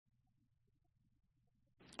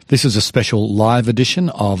This is a special live edition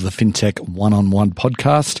of the FinTech One-on-One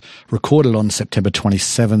podcast, recorded on September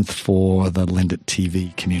 27th for the Lend It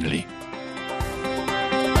TV community.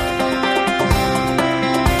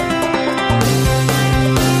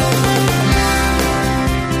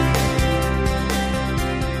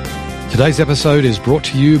 Today's episode is brought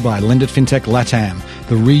to you by Lend It FinTech LATAM,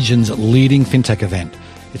 the region's leading FinTech event.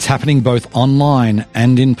 It's happening both online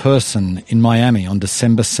and in person in Miami on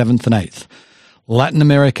December 7th and 8th. Latin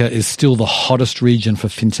America is still the hottest region for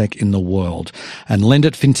fintech in the world, and Lend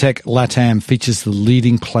It FinTech LATAM features the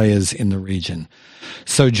leading players in the region.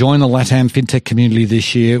 So join the LATAM fintech community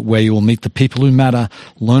this year, where you will meet the people who matter,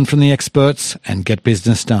 learn from the experts, and get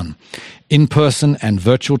business done. In-person and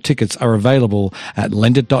virtual tickets are available at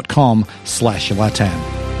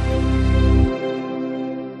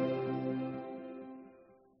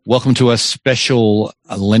lendit.com/LATAM. Welcome to a special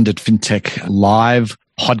Lend It FinTech live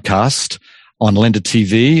podcast on Lend It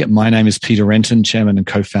TV. My name is Peter Renton, Chairman and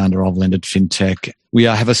Co-founder of Lend It FinTech. We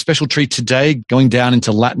have a special treat today, going down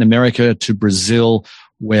into Latin America to Brazil,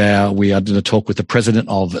 where we are going to talk with the president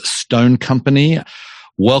of Stone Company.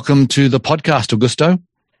 Welcome to the podcast, Augusto.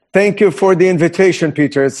 Thank you for the invitation,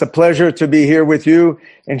 Peter. It's a pleasure to be here with you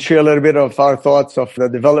and share a little bit of our thoughts of the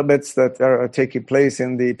developments that are taking place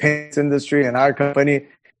in the payments industry and our company.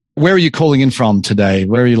 Where are you calling in from today?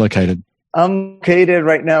 Where are you located? I'm located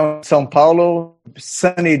right now in São Paulo.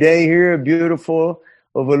 Sunny day here, beautiful,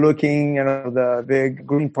 overlooking the big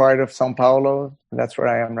green part of São Paulo. That's where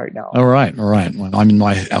I am right now. All right. Well, I'm in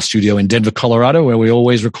our studio in Denver, Colorado, where we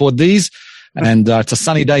always record these, and it's a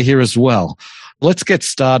sunny day here as well. Let's get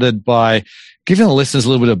started by giving the listeners a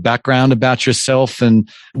little bit of background about yourself and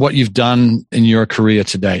what you've done in your career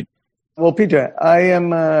to date. Well, Peter, I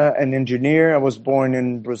am an engineer. I was born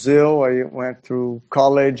in Brazil. I went through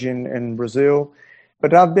college in Brazil.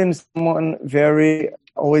 But I've been someone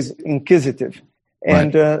always inquisitive.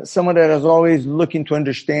 And someone that is always looking to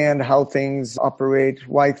understand how things operate,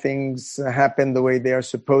 why things happen the way they are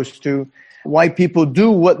supposed to, why people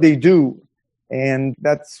do what they do. And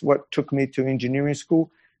that's what took me to engineering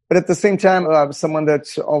school. But at the same time, I'm someone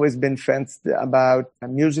that's always been fenced about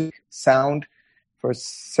music, sound. For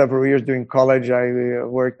several years during college, I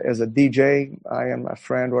worked as a DJ. I and my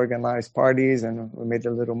friend organized parties, and we made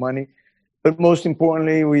a little money. But most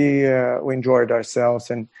importantly, we enjoyed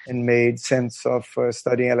ourselves and made sense of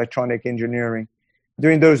studying electronic engineering.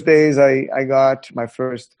 During those days, I got my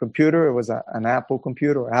first computer. It was an Apple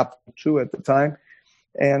computer, Apple II at the time.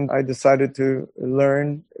 And I decided to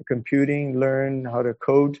learn computing, learn how to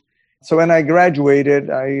code. So when I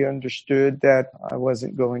graduated, I understood that I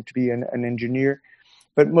wasn't going to be an engineer.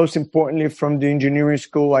 But most importantly, from the engineering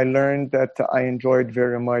school, I learned that I enjoyed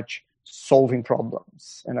very much solving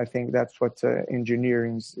problems. And I think that's what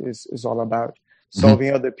engineering is all about,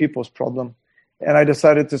 solving other people's problems. And I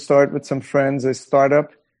decided to start with some friends a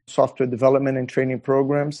startup, software development and training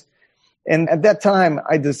programs. And at that time,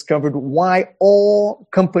 I discovered why all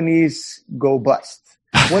companies go bust.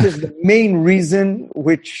 What is the main reason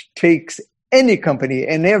which takes any company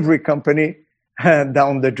and every company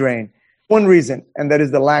down the drain? One reason, and that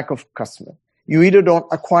is the lack of customer. You either don't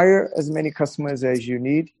acquire as many customers as you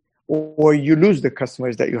need, or you lose the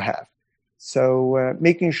customers that you have. So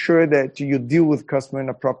making sure that you deal with customer in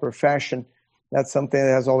a proper fashion, that's something that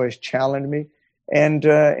has always challenged me. And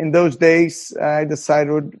in those days, I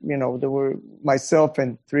decided, there were myself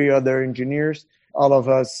and 3 other engineers, all of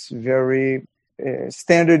us very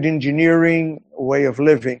standard engineering way of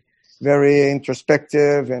living, very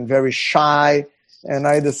introspective and very shy. And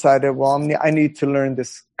I decided, I need to learn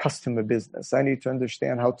this customer business. I need to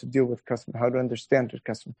understand how to deal with customer, how to understand the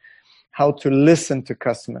customer, how to listen to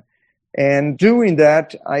customer. And doing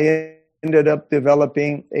that, I ended up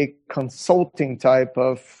developing a consulting type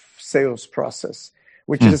of sales process,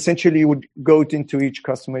 which is essentially you would go into each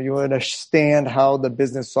customer. You understand how the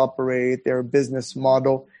business operates, their business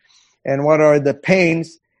model, and what are the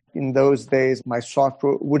pains. In those days, my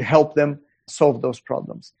software would help them solve those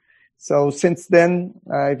problems. So since then,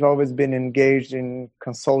 I've always been engaged in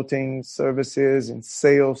consulting services and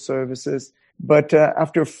sales services. But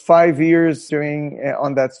after 5 years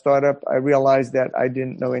on that startup, I realized that I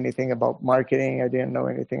didn't know anything about marketing. I didn't know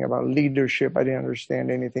anything about leadership. I didn't understand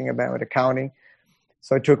anything about accounting.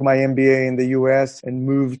 So I took my MBA in the US and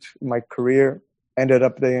moved my career, ended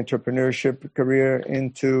up the entrepreneurship career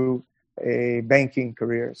into a banking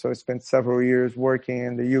career. So I spent several years working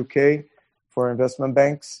in the UK for investment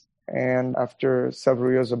banks. And after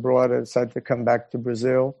several years abroad, I decided to come back to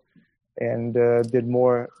Brazil and did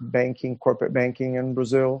more corporate banking in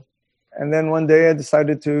Brazil. And then one day I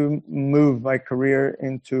decided to move my career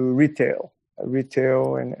into retail.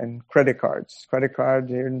 retail and credit cards. Credit card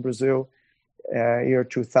here in Brazil, year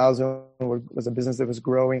 2000 was a business that was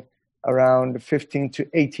growing around 15 to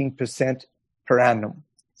 18% per annum.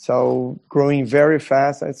 So growing very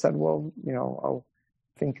fast. I said, well,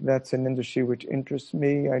 I think that's an industry which interests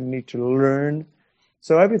me. I need to learn.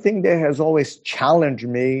 So everything there has always challenged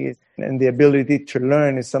me, and the ability to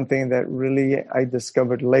learn is something that really I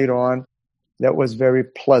discovered later on that was very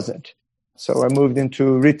pleasant. So I moved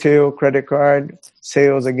into retail, credit card,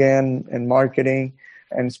 sales again, and marketing,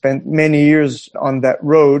 and spent many years on that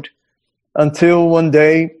road until one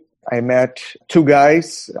day I met two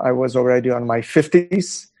guys. I was already on my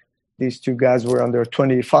 50s. These two guys were under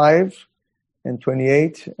 25 and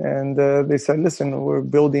 28. And they said, listen, we're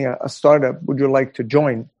building a startup. Would you like to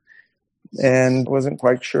join? And I wasn't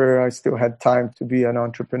quite sure I still had time to be an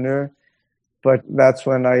entrepreneur. But that's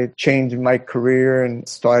when I changed my career and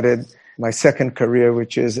started my second career,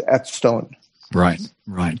 which is at Stone. Right.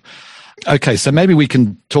 Okay, so maybe we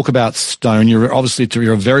can talk about Stone. You're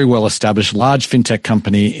a very well-established, large fintech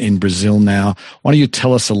company in Brazil now. Why don't you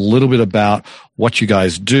tell us a little bit about what you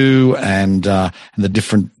guys do and the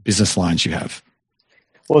different business lines you have?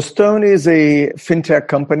 Well, Stone is a fintech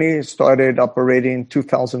company. It started operating in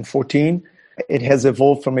 2014. It has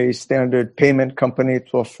evolved from a standard payment company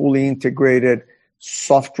to a fully integrated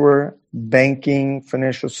software, banking,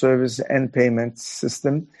 financial service, and payment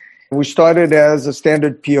system. We started as a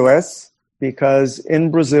standard POS because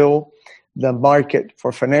in Brazil, the market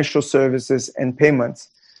for financial services and payments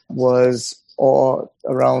was all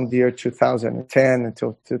around the year 2010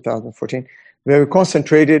 until 2014, very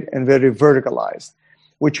concentrated and very verticalized,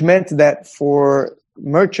 which meant that for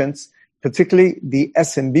merchants, particularly the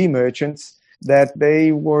SMB merchants, that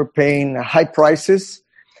they were paying high prices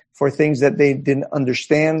for things that they didn't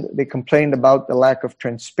understand. They complained about the lack of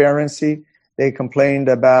transparency. They complained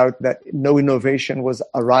about that no innovation was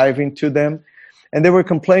arriving to them. And they were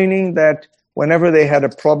complaining that whenever they had a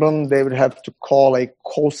problem, they would have to call a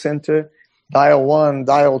call center, dial 1,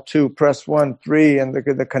 dial 2, press 1, 3, and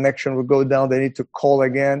the connection would go down. They need to call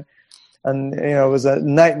again. And, it was a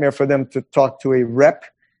nightmare for them to talk to a rep.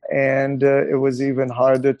 And it was even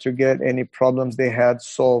harder to get any problems they had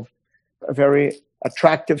solved. A very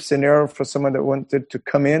attractive scenario for someone that wanted to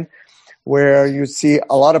come in, where you see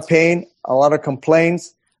a lot of pain, a lot of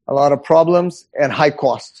complaints, a lot of problems, and high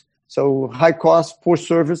cost. So high cost, poor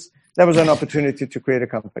service, that was an opportunity to create a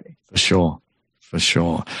company. For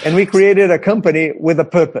sure. And we created a company with a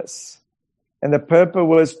purpose. And the purpose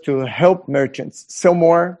was to help merchants sell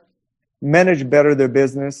more, manage better their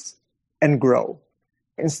business, and grow.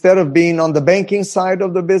 Instead of being on the banking side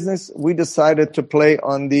of the business, we decided to play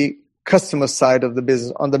on the customer side of the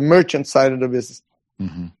business, on the merchant side of the business.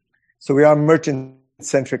 Mm-hmm. So we are a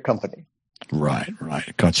merchant-centric company. Right.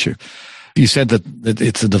 Got you. You said that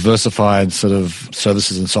it's a diversified sort of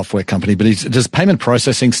services and software company, but does payment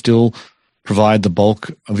processing still provide the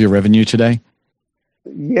bulk of your revenue today?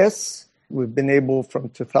 Yes. We've been able from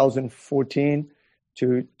 2014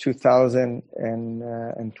 to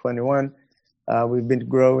 2021. We've been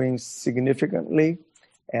growing significantly,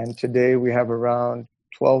 and today we have around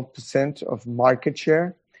 12% of market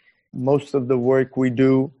share. Most of the work we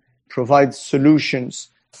do provides solutions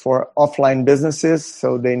for offline businesses,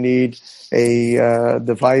 so they need a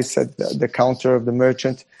device at the counter of the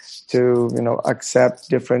merchant to accept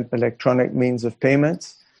different electronic means of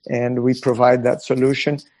payments, and we provide that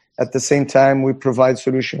solution. At the same time, we provide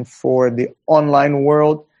solution for the online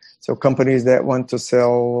world, so companies that want to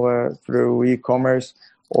sell through e-commerce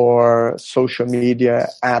or social media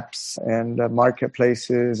apps and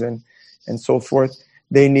marketplaces and so forth.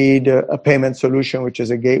 They need a payment solution, which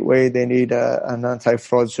is a gateway. They need an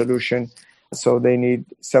anti-fraud solution. So they need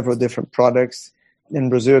several different products. In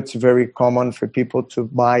Brazil, it's very common for people to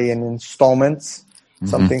buy in installments,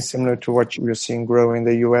 something similar to what we're seeing grow in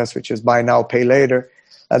the US, which is buy now, pay later.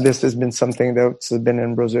 This has been something that's been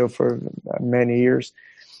in Brazil for many years.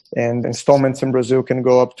 And installments in Brazil can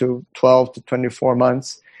go up to 12 to 24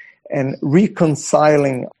 months. And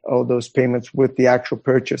reconciling all those payments with the actual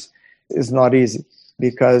purchase is not easy,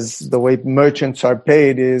 because the way merchants are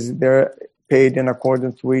paid is they're paid in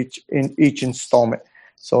accordance with each installment.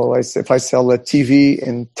 So if I sell a TV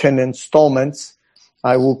in 10 installments,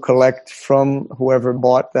 I will collect from whoever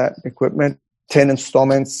bought that equipment 10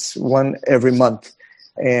 installments, one every month.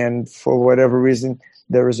 And for whatever reason,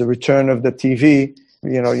 there is a return of the TV.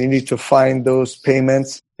 You need to find those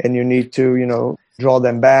payments and you need to, draw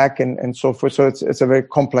them back and so forth. So it's a very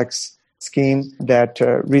complex scheme that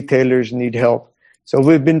retailers need help. So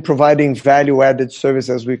we've been providing value-added service,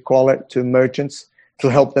 as we call it, to merchants to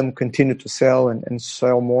help them continue to sell and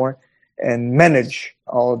sell more. and manage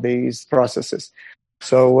all these processes.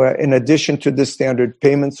 So in addition to the standard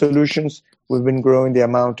payment solutions, we've been growing the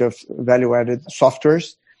amount of value-added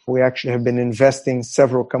softwares. We actually have been investing,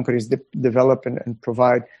 several companies develop and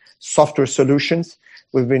provide software solutions.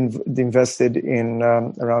 We've been invested in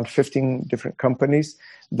around 15 different companies.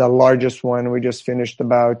 The largest one we just finished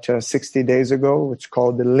about 60 days ago. It's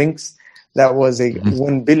called the Lynx. That was a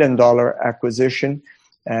 $1 billion acquisition,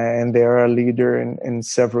 and they are a leader in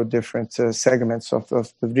several different segments of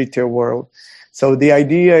the retail world. So the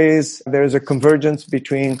idea is there's a convergence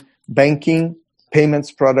between banking,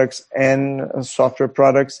 payments products, and software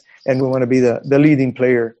products, and we want to be the leading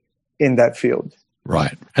player in that field.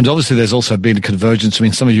 Right. And obviously there's also been a convergence. I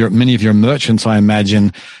mean, many of your merchants, I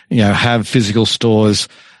imagine, have physical stores.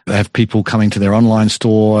 They have people coming to their online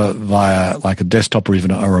store via like a desktop or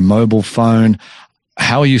even a mobile phone.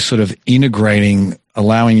 How are you sort of integrating,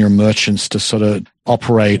 allowing your merchants to sort of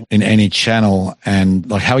operate in any channel, and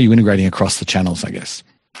like how are you integrating across the channels, I guess?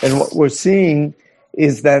 And what we're seeing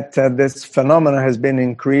is that this phenomena has been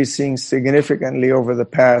increasing significantly over the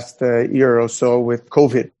past year or so with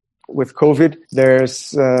COVID. With COVID,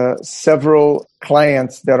 there's several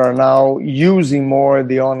clients that are now using more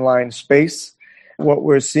the online space. What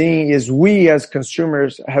we're seeing is we as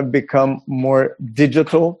consumers have become more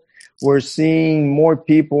digital. We're seeing more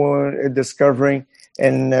people discovering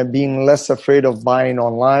and being less afraid of buying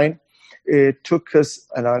online. It took us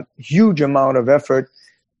a huge amount of effort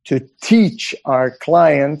to teach our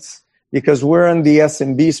clients because we're in the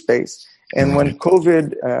SMB space. And when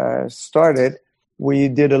COVID started, we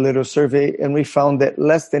did a little survey and we found that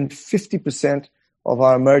less than 50% of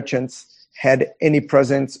our merchants had any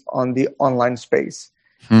presence on the online space.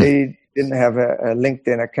 They didn't have a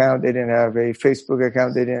LinkedIn account. They didn't have a Facebook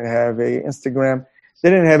account. They didn't have a Instagram. They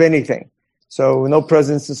didn't have anything. So no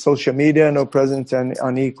presence in social media, no presence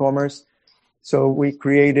on e-commerce. So we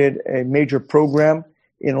created a major program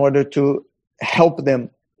in order to help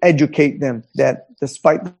them, educate them that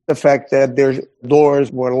despite the fact that their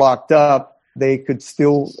doors were locked up, they could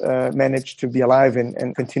still manage to be alive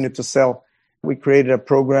and continue to sell. We created a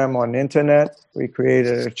program on internet. We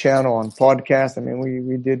created a channel on podcast. I mean,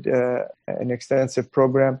 we did an extensive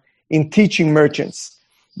program in teaching merchants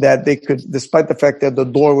that they could, despite the fact that the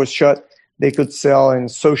door was shut, they could sell in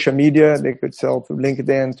social media. They could sell to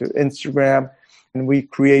LinkedIn, to Instagram. And we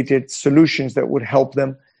created solutions that would help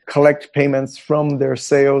them collect payments from their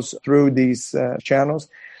sales through these channels.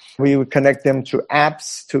 We would connect them to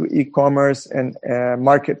apps, to e-commerce and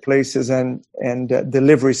marketplaces and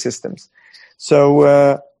delivery systems.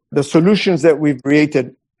 So the solutions that we've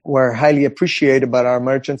created were highly appreciated by our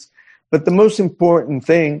merchants. But the most important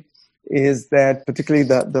thing is that particularly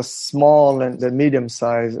the small and the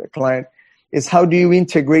medium-sized client is how do you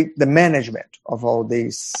integrate the management of all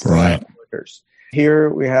these orders. Here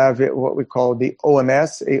we have what we call the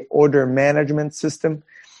OMS, a order management system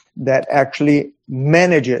that actually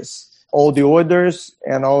manages all the orders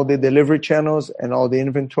and all the delivery channels and all the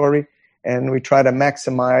inventory. And we try to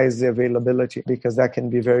maximize the availability because that can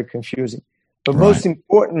be very confusing. But most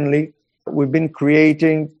importantly, we've been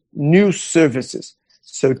creating new services.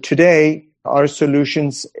 So today, our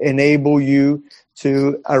solutions enable you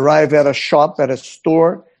to arrive at a shop, at a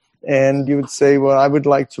store, and you would say, well, I would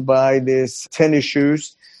like to buy this tennis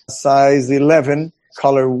shoes, size 11,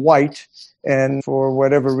 color white. And for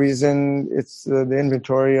whatever reason, it's the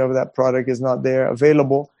inventory of that product is not there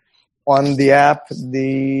available. On the app,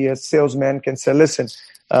 the salesman can say, listen,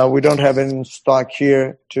 we don't have it in stock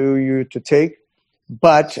here to you to take,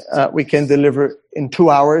 but we can deliver in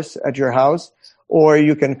 2 hours at your house, or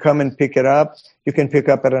you can come and pick it up. You can pick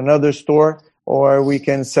up at another store, or we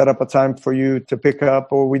can set up a time for you to pick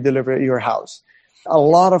up, or we deliver at your house. A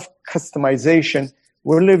lot of customization.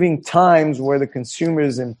 We're living times where the consumer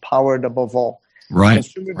is empowered above all. The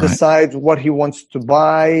consumer decides what he wants to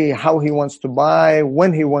buy, how he wants to buy,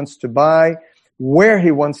 when he wants to buy, where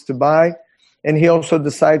he wants to buy, and he also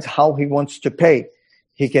decides how he wants to pay.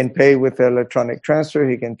 He can pay with electronic transfer.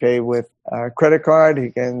 He can pay with a credit card.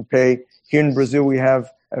 He can pay. Here in Brazil, we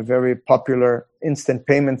have a very popular instant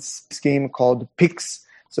payments scheme called Pix.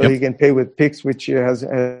 So he can pay with Pix, which has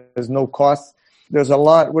no cost. There's a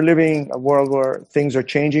lot. We're living a world where things are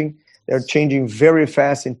changing. They're changing very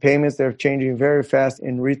fast in payments. They're changing very fast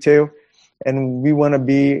in retail. And we want to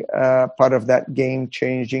be part of that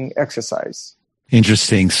game-changing exercise.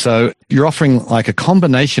 Interesting. So you're offering like a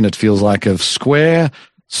combination, it feels like, of Square,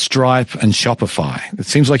 Stripe, and Shopify. It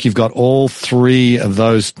seems like you've got all three of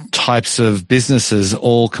those types of businesses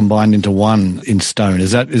all combined into one in Stone.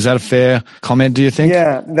 Is that a fair comment, do you think?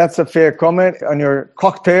 Yeah, that's a fair comment. On your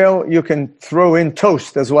cocktail, you can throw in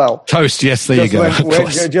Toast as well. Toast, yes, there you go.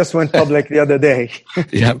 Just went public the other day.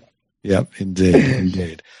 Yep,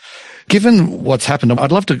 indeed. Given what's happened,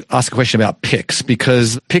 I'd love to ask a question about Pix,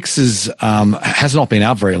 because Pix has not been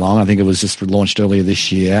out very long. I think it was just launched earlier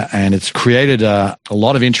this year, and it's created a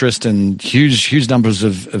lot of interest and huge numbers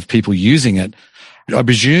of people using it. I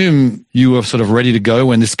presume you were sort of ready to go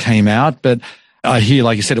when this came out, but I hear,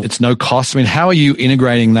 like you said, it's no cost. I mean, how are you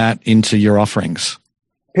integrating that into your offerings?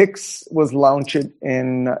 Pix was launched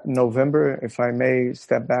in November. If I may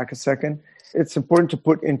step back a second, it's important to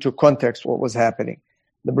put into context what was happening.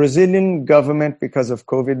 The Brazilian government, because of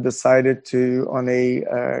COVID, decided on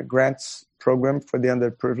a grants program for the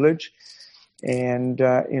underprivileged. And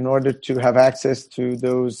in order to have access to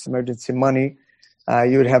those emergency money,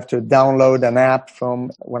 you would have to download an app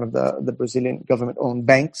from one of the Brazilian government-owned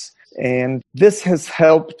banks. And this has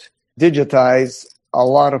helped digitize a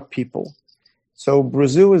lot of people. So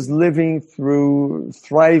Brazil is living through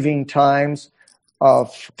thriving times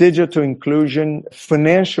of digital inclusion,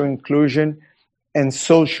 financial inclusion, and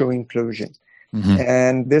social inclusion. Mm-hmm.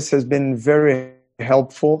 And this has been very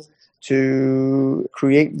helpful to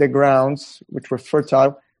create the grounds which were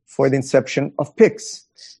fertile for the inception of Pix.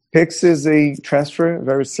 Pix is a transfer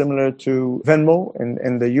very similar to Venmo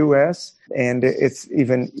in the US, and it's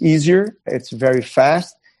even easier, it's very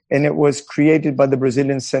fast, and it was created by the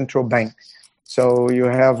Brazilian Central Bank. So you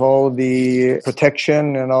have all the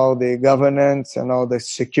protection and all the governance and all the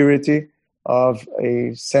security of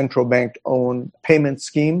a central bank-owned payment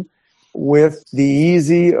scheme with the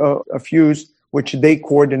easy of use, which they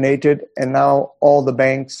coordinated, and now all the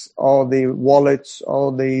banks, all the wallets,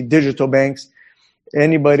 all the digital banks,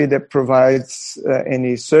 anybody that provides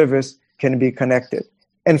any service can be connected.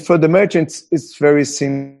 And for the merchants, it's very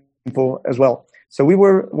simple as well. So we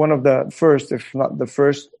were one of the first, if not the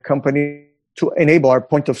first company to enable our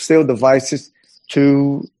point-of-sale devices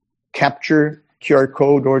to capture QR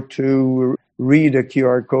code or to read a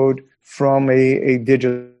QR code from a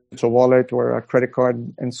digital wallet or a credit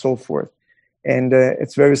card and so forth. And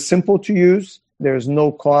it's very simple to use. There's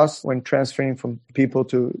no cost when transferring from people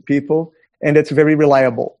to people. And it's very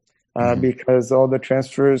reliable because all the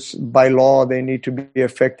transfers by law, they need to be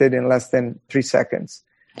effected in less than 3 seconds.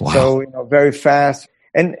 Wow. So, very fast.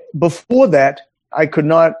 And before that, I could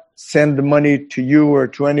not send the money to you or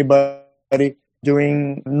to anybody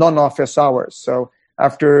during non-office hours. So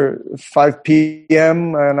after 5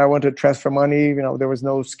 p.m. and I wanted to transfer money, there was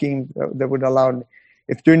no scheme that would allow me.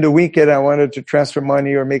 If during the weekend I wanted to transfer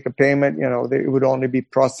money or make a payment, it would only be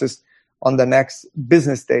processed on the next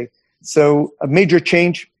business day. So a major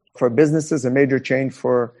change for businesses, a major change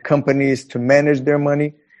for companies to manage their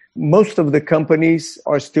money. Most of the companies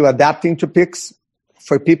are still adapting to Pix.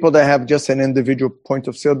 For people that have just an individual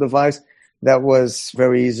point-of-sale device, that was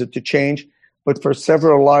very easy to change. But for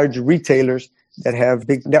several large retailers that have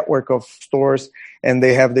big network of stores and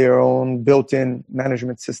they have their own built-in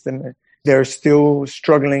management system, they're still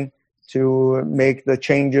struggling to make the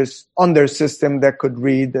changes on their system that could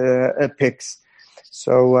read Pix.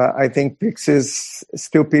 So I think Pix is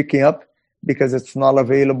still picking up because it's not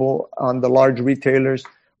available on the large retailers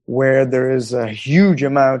where there is a huge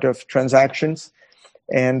amount of transactions.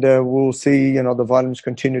 And we'll see, the volumes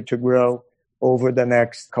continue to grow over the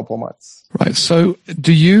next couple of months. Right. So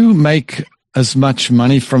do you make as much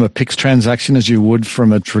money from a Pix transaction as you would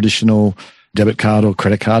from a traditional debit card or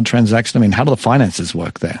credit card transaction? I mean, how do the finances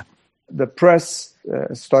work there? The press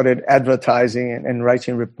started advertising and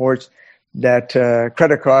writing reports that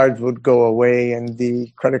credit cards would go away and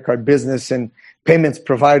the credit card business and payments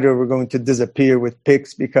provider were going to disappear with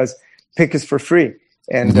Pix because Pix is for free.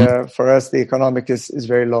 And for us, the economic is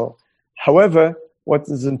very low. However, what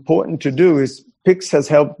is important to do is Pix has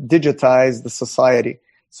helped digitize the society.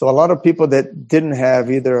 So a lot of people that didn't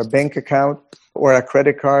have either a bank account or a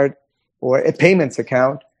credit card or a payments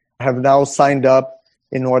account have now signed up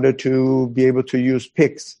in order to be able to use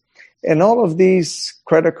Pix. And all of these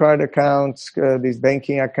credit card accounts, these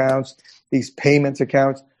banking accounts, these payments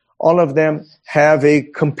accounts, all of them have a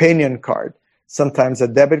companion card. Sometimes a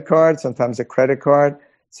debit card, sometimes a credit card,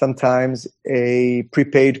 sometimes a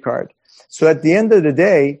prepaid card. So at the end of the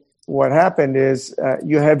day, what happened is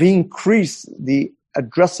you have increased the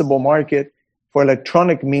addressable market for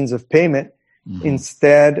electronic means of payment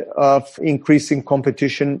instead of increasing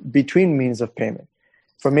competition between means of payment.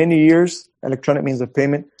 For many years, electronic means of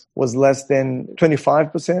payment was less than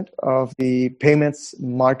 25% of the payments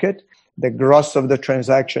market. The gross of the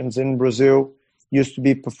transactions in Brazil used to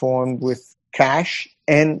be performed with cash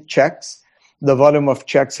and checks. The volume of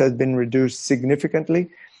checks has been reduced significantly.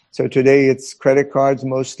 So today it's credit cards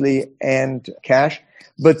mostly and cash,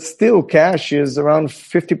 but still cash is around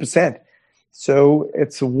 50%. So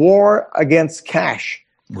it's a war against cash.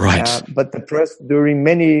 Right. But the press during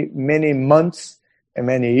many, many months and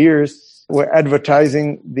many years were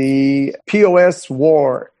advertising the POS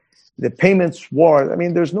war, the payments war. I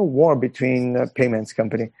mean, there's no war between payments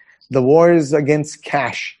company. The war is against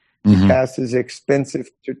cash. Mm-hmm. Cash is expensive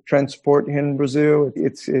to transport here in Brazil.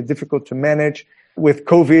 It's difficult to manage. With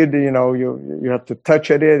COVID, you have to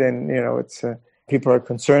touch at it, and it's people are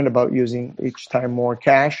concerned about using each time more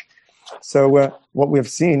cash. So what we've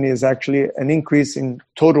seen is actually an increase in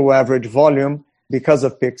total average volume because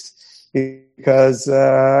of Pix. Because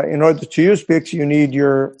in order to use Pix, you need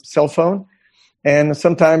your cell phone, and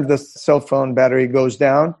sometimes the cell phone battery goes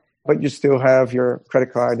down, but you still have your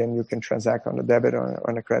credit card, and you can transact on a debit or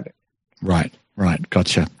on a credit. Right.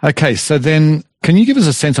 Gotcha. Okay, so then can you give us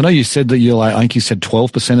a sense? I know you said that I think you said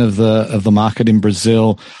 12% of the market in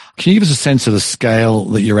Brazil. Can you give us a sense of the scale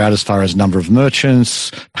that you're at as far as number of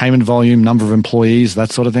merchants, payment volume, number of employees,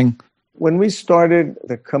 that sort of thing? When we started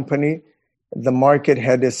the company, the market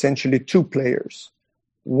had essentially two players,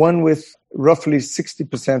 one with roughly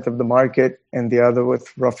 60% of the market and the other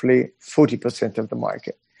with roughly 40% of the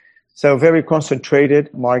market. So very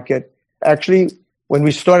concentrated market. Actually, when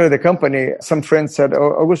we started the company, some friends said,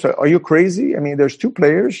 Augusto, are you crazy? I mean, there's two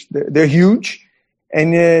players. They're huge.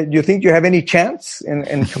 And do you think you have any chance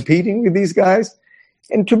in competing with these guys?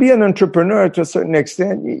 And to be an entrepreneur to a certain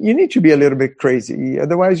extent, you need to be a little bit crazy.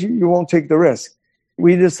 Otherwise, you won't take the risk.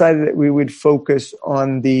 We decided that we would focus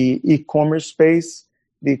on the e-commerce space.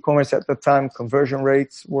 The e-commerce at the time, conversion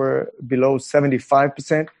rates were below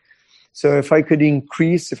 75%. So if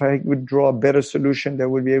I would draw a better solution that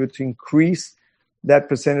would be able to increase that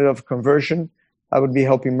percentage of conversion, I would be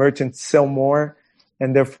helping merchants sell more,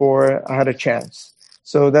 and therefore I had a chance.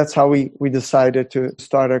 So that's how we decided to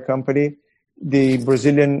start our company. The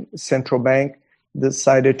Brazilian Central Bank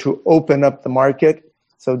decided to open up the market,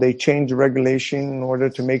 so they changed the regulation in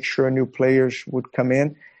order to make sure new players would come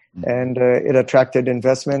in, and it attracted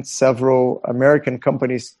investment. Several American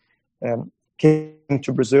companies came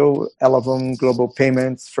to Brazil, Elavon, Global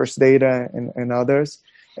Payments, First Data, and others.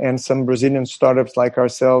 And some Brazilian startups like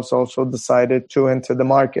ourselves also decided to enter the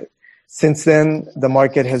market. Since then, the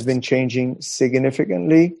market has been changing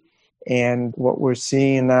significantly. And what we're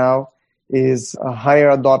seeing now is a higher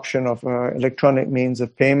adoption of electronic means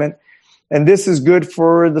of payment. And this is good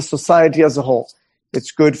for the society as a whole.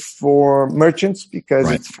 It's good for merchants because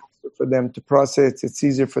It's faster for them to process. It's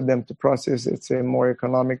easier for them to process. It's more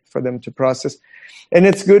economic for them to process. And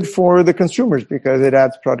it's good for the consumers because it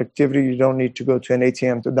adds productivity. You don't need to go to an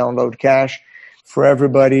ATM to download cash. For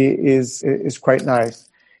everybody is quite nice.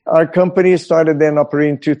 Our company started then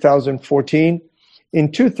operating in 2014.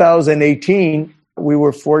 In 2018, we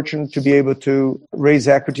were fortunate to be able to raise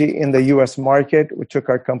equity in the U.S. market. We took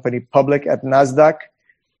our company public at NASDAQ.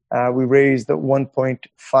 We raised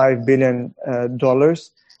 $1.5 billion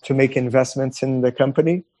to make investments in the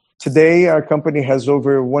company. Today, our company has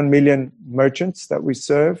over 1 million merchants that we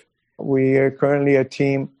serve. We are currently a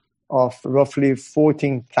team of roughly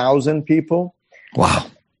 14,000 people. Wow.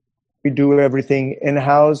 We do everything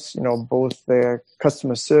in-house, both the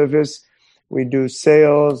customer service. We do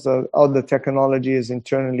sales. All the technology is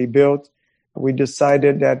internally built. We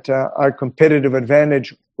decided that our competitive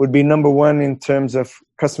advantage would be number one in terms of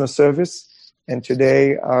customer service. And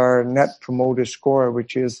today, our Net Promoter Score,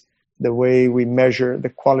 which is the way we measure the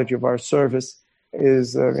quality of our service,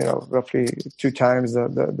 is roughly 2 times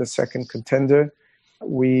the second contender.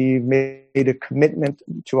 We made a commitment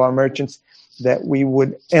to our merchants that we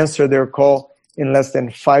would answer their call in less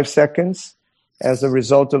than 5 seconds. As a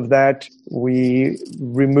result of that, we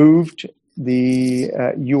removed the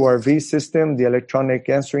URV system, the electronic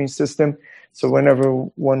answering system. So whenever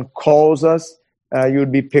one calls us, you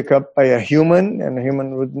would be picked up by a human, and a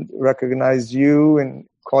human would recognize you and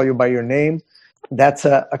call you by your name. That's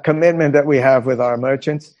a commitment that we have with our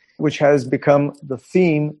merchants, which has become the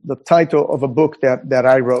theme, the title of a book that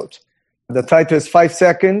I wrote. The title is 5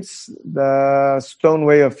 Seconds, The Stone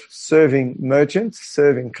Way of Serving Merchants,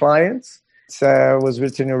 Serving Clients. It was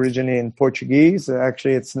written originally in Portuguese.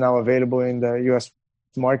 Actually, it's now available in the U.S.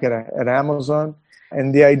 market at Amazon.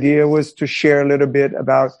 And the idea was to share a little bit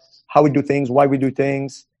about how we do things, why we do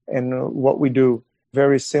things, and what we do.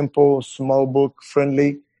 Very simple, small book,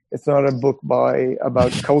 friendly. It's not a book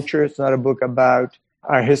about culture. It's not a book about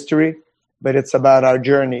our history, but it's about our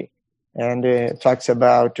journey. And it talks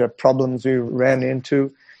about problems we ran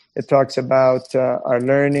into. It talks about our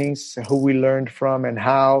learnings, who we learned from and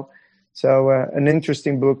how. So an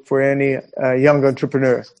interesting book for any young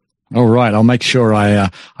entrepreneur. All right. I'll make sure I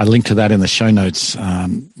link to that in the show notes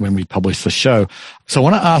when we publish the show. So I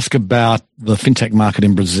want to ask about the fintech market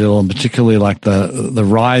in Brazil, and particularly like the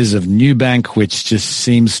rise of Nubank, which just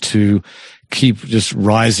seems to keep just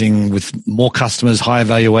rising with more customers, higher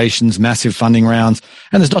valuations, massive funding rounds.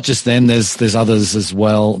 And there's not just them, there's others as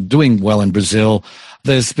well doing well in Brazil.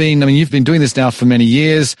 There's been, you've been doing this now for many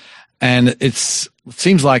years, and it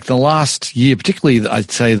seems like the last year, particularly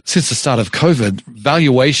I'd say since the start of COVID,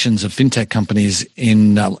 valuations of fintech companies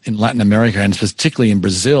in Latin America and particularly in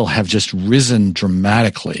Brazil have just risen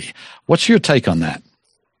dramatically. What's your take on that?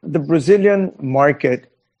 The Brazilian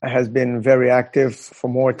market has been very active for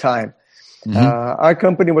more time. Mm-hmm. Our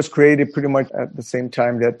company was created pretty much at the same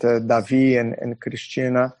time that Davi and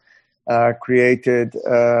Cristina created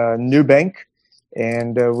Nubank,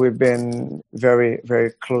 and we've been very,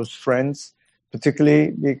 very close friends,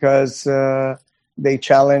 particularly because they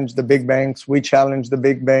challenge the big banks. We challenge the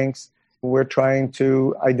big banks. We're trying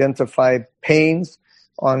to identify pains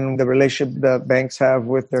on the relationship that banks have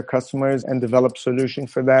with their customers and develop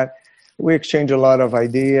solutions for that. We exchange a lot of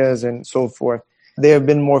ideas and so forth. They have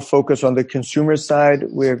been more focused on the consumer side.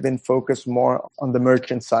 We have been focused more on the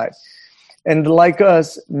merchant side. And like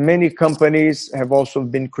us, many companies have also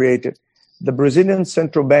been created. The Brazilian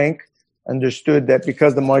Central Bank understood that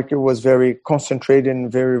because the market was very concentrated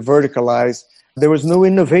and very verticalized, there was no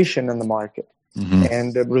innovation in the market. Mm-hmm.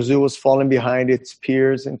 And Brazil was falling behind its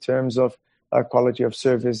peers in terms of quality of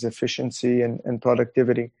service, efficiency, and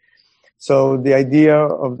productivity. So the idea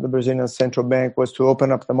of the Brazilian Central Bank was to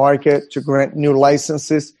open up the market, to grant new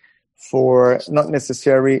licenses for not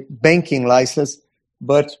necessarily banking license,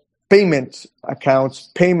 but payment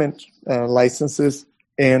accounts, payment licenses,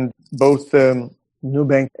 and both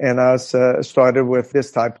Nubank and us started with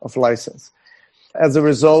this type of license. As a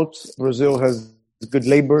result, Brazil has good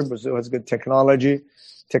labor, Brazil has good technology.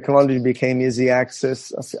 Technology became easy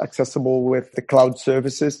accessible with the cloud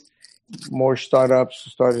services. More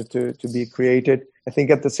startups started to be created. I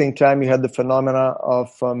think at the same time, you had the phenomena of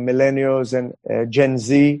millennials and Gen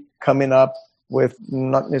Z coming up with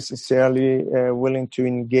not necessarily willing to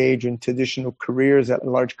engage in traditional careers at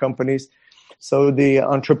large companies. So the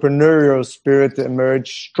entrepreneurial spirit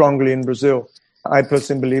emerged strongly in Brazil. I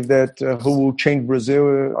personally believe that who will change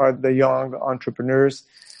Brazil are the young entrepreneurs,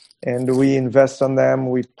 and we invest on them,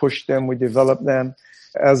 we push them, we develop them.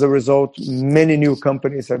 As a result, many new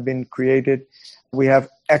companies have been created. We have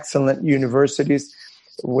excellent universities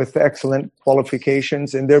with excellent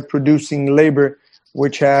qualifications, and they're producing labor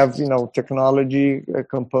which have, technology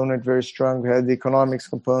component very strong. We have the economics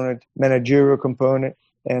component, managerial component,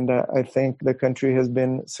 and I think the country has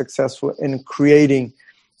been successful in creating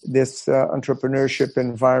this entrepreneurship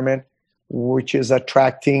environment, which is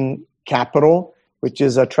attracting capital, which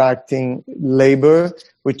is attracting labor,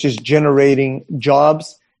 which is generating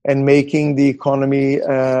jobs and making the economy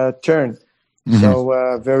turn. Mm-hmm.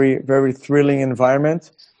 So very, very thrilling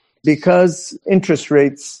environment. Because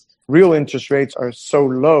real interest rates are so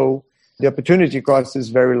low, the opportunity cost is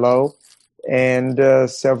very low, and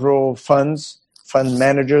several fund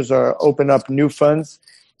managers are open up new funds,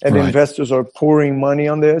 and right. Investors are pouring money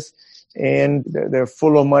on this, and they're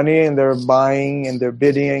full of money, and they're buying and they're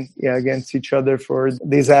bidding against each other for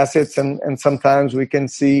these assets, and sometimes we can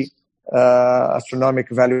see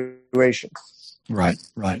astronomical valuations. Right,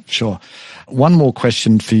 sure. One more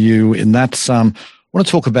question for you, and that's I want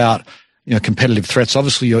to talk about competitive threats.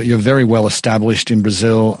 Obviously, you're very well established in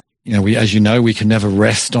Brazil. As we can never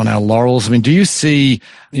rest on our laurels. I mean, do you see,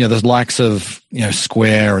 the likes of,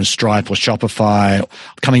 Square and Stripe or Shopify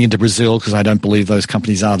coming into Brazil? Because I don't believe those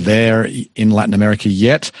companies are there in Latin America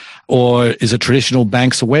yet. Or is it traditional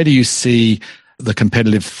banks? Or where do you see the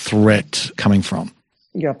competitive threat coming from?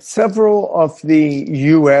 Yeah, several of the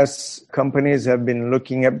U.S. companies have been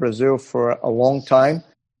looking at Brazil for a long time.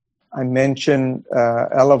 I mentioned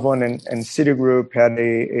Elavon and Citigroup had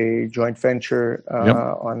a joint venture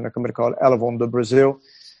on a company called Elavon do Brasil,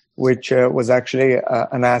 which was actually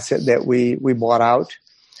an asset that we bought out.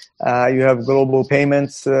 You have Global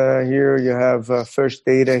Payments here. You have First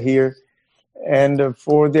Data here. And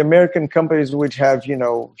for the American companies which have,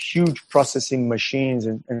 huge processing machines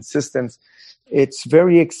and systems, it's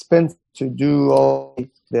very expensive to do all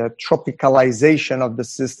the tropicalization of the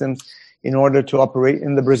systems in order to operate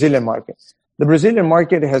in the Brazilian market. The Brazilian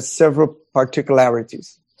market has several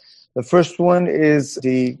particularities. The first one is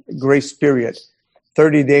the grace period.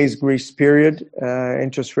 30 days grace period.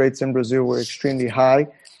 Interest rates in Brazil were extremely high.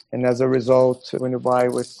 And as a result, when you buy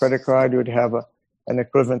with credit card, you would have an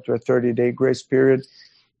equivalent to a 30-day grace period.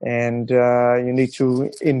 And you need to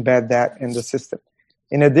embed that in the system.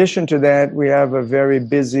 In addition to that, we have a very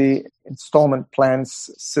busy installment plans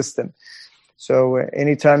system. So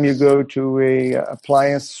anytime you go to a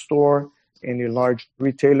appliance store, any large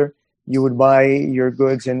retailer, you would buy your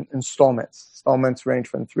goods in installments. Installments range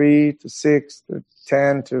from 3 to 6 to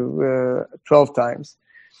 10 to 12 times.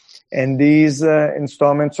 And these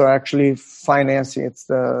installments are actually financing. It's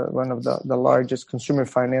one of the largest consumer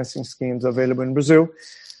financing schemes available in Brazil.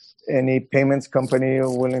 Any payments company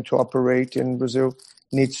willing to operate in Brazil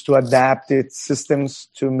needs to adapt its systems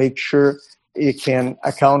to make sure it can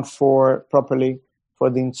account for properly for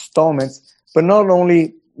the installments, but not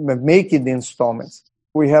only making the installments.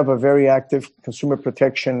 We have a very active consumer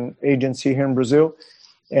protection agency here in Brazil.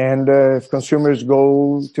 And if consumers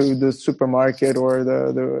go to the supermarket or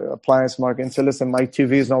the appliance market and say, listen, my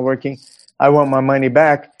TV is not working, I want my money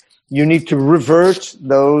back, you need to revert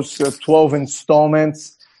those 12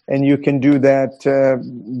 installments. And you can do that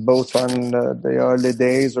both on the early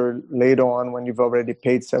days or later on when you've already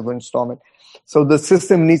paid several installments. So the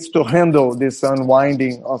system needs to handle this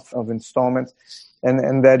unwinding of installments,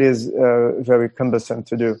 and that is very cumbersome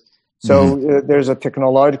to do. So there's a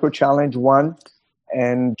technological challenge, one,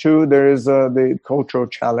 and two, there is the cultural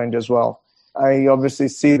challenge as well. I obviously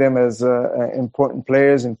see them as important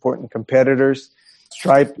players, important competitors.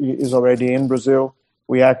 Stripe is already in Brazil.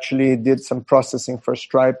 We actually did some processing for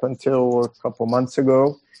Stripe until a couple months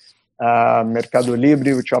ago. Mercado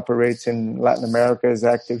Libre, which operates in Latin America, is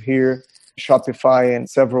active here. Shopify and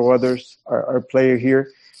several others are player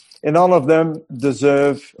here. And all of them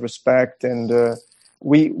deserve respect. And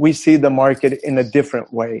we see the market in a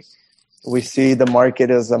different way. We see the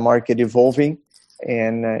market as a market evolving.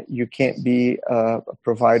 And you can't be a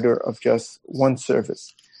provider of just one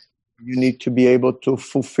service. You need to be able to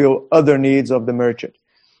fulfill other needs of the merchant.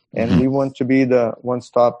 And we want to be the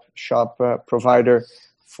one-stop shop provider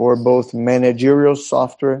for both managerial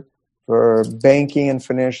software, for banking and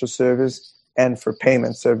financial service, and for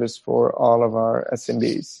payment service for all of our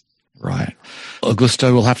SMBs. Right.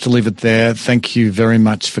 Augusto, we'll have to leave it there. Thank you very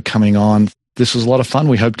much for coming on. This was a lot of fun.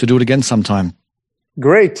 We hope to do it again sometime.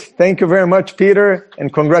 Great. Thank you very much, Peter,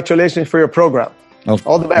 and congratulations for your program. Oh,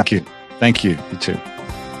 all the best. Thank you. Thank you. You too.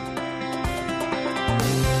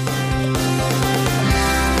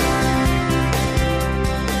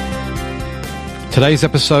 Today's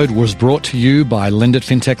episode was brought to you by Lend It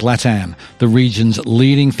Fintech LATAM, the region's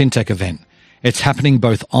leading fintech event. It's happening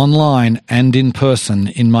both online and in person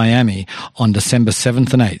in Miami on December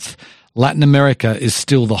 7th and 8th. Latin America is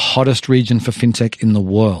still the hottest region for fintech in the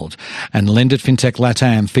world, and Lend It Fintech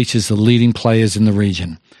LATAM features the leading players in the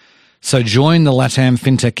region. So join the LATAM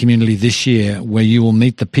fintech community this year, where you will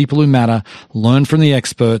meet the people who matter, learn from the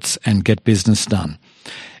experts, and get business done.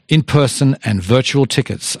 In-person and virtual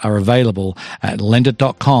tickets are available at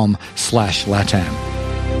lendit.com/LATAM.